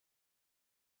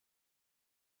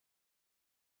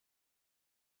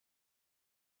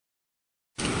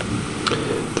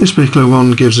This particular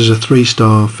one gives us a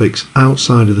 3-star fix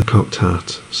outside of the cocked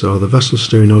hat. So the vessel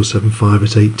steering 075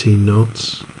 at 18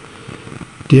 knots,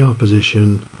 DR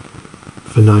position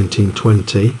for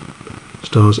 1920,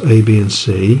 stars A, B and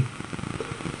C.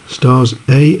 Stars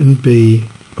A and B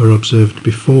are observed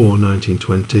before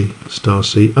 1920, star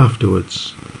C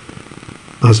afterwards.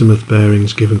 Azimuth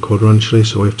bearings given quadrantially,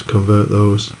 so we have to convert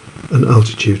those, and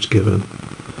altitudes given.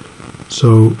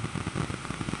 So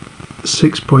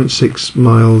 6.6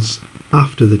 miles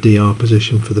after the DR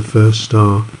position for the first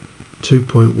star,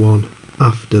 2.1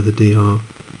 after the DR,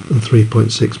 and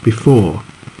 3.6 before,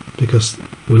 because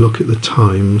we look at the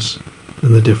times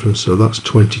and the difference. So that's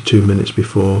 22 minutes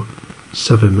before,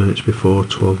 7 minutes before,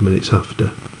 12 minutes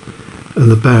after.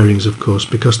 And the bearings, of course,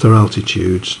 because they're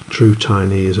altitudes, true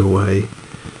tiny is away.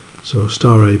 So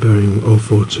star A bearing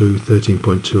 042,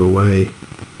 13.2 away,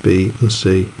 B and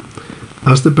C.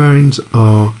 As the bearings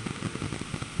are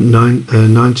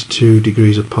 92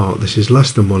 degrees apart, this is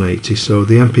less than 180, so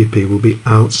the MPP will be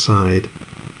outside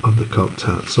of the cocked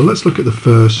hat. So let's look at the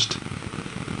first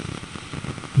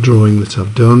drawing that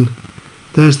I've done.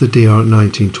 There's the DR at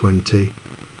 1920.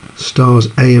 Stars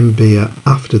A and B are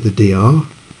after the DR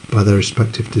by their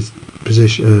respective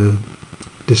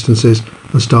distances,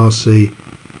 and star C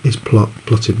is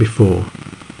plotted before.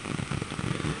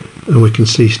 And we can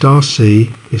see star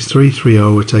C is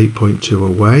 330 at 8.2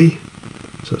 away.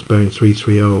 So that's bearing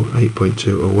 330,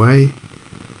 8.2 away.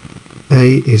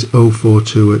 A is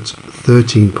 042 at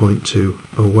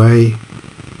 13.2 away,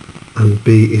 and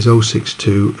B is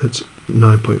 062 at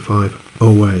 9.5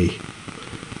 away.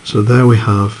 So there we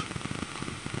have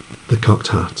the cocked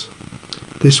hat.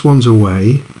 This one's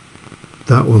away,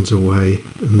 that one's away,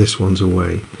 and this one's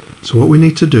away. So what we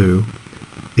need to do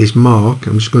is mark,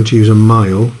 I'm just going to use a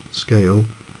mile scale,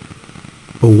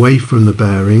 away from the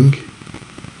bearing.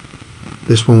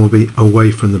 This one will be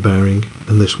away from the bearing,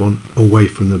 and this one away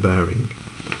from the bearing.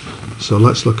 So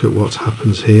let's look at what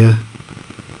happens here.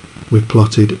 We've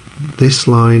plotted this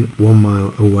line 1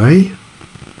 mile away,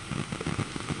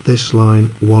 this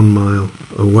line 1 mile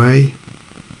away,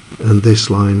 and this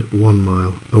line 1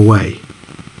 mile away.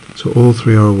 So all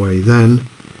three are away. Then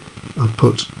I've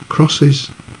put crosses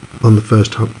on the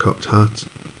first cocked hat.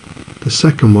 The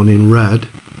second one in red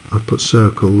I've put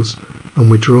circles, and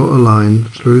we draw a line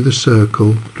through the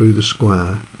circle, through the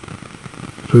square,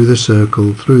 through the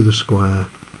circle, through the square,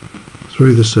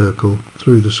 through the circle,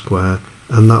 through the square,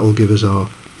 and that will give us our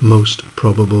most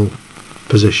probable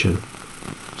position.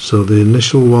 So the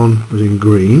initial one was in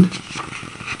green,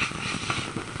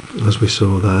 as we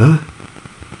saw there,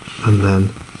 and then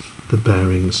the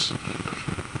bearings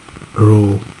are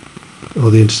all, or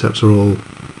the intercepts are all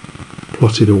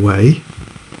plotted away,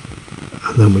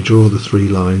 and then we draw the 3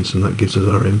 lines, and that gives us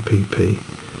our MPP.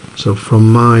 So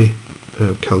from my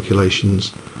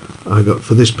calculations, I got,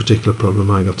 for this particular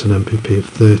problem, I got an MPP of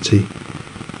 30,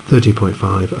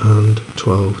 13.5 and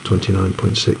 12,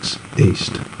 29.6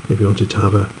 east, if you wanted to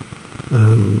have a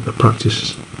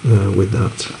practice with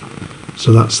that.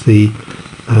 So that's the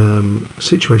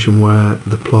situation where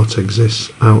the plot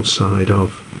exists outside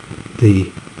of the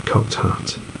cocked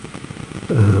hat.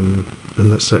 And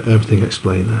let's set everything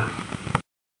explained there.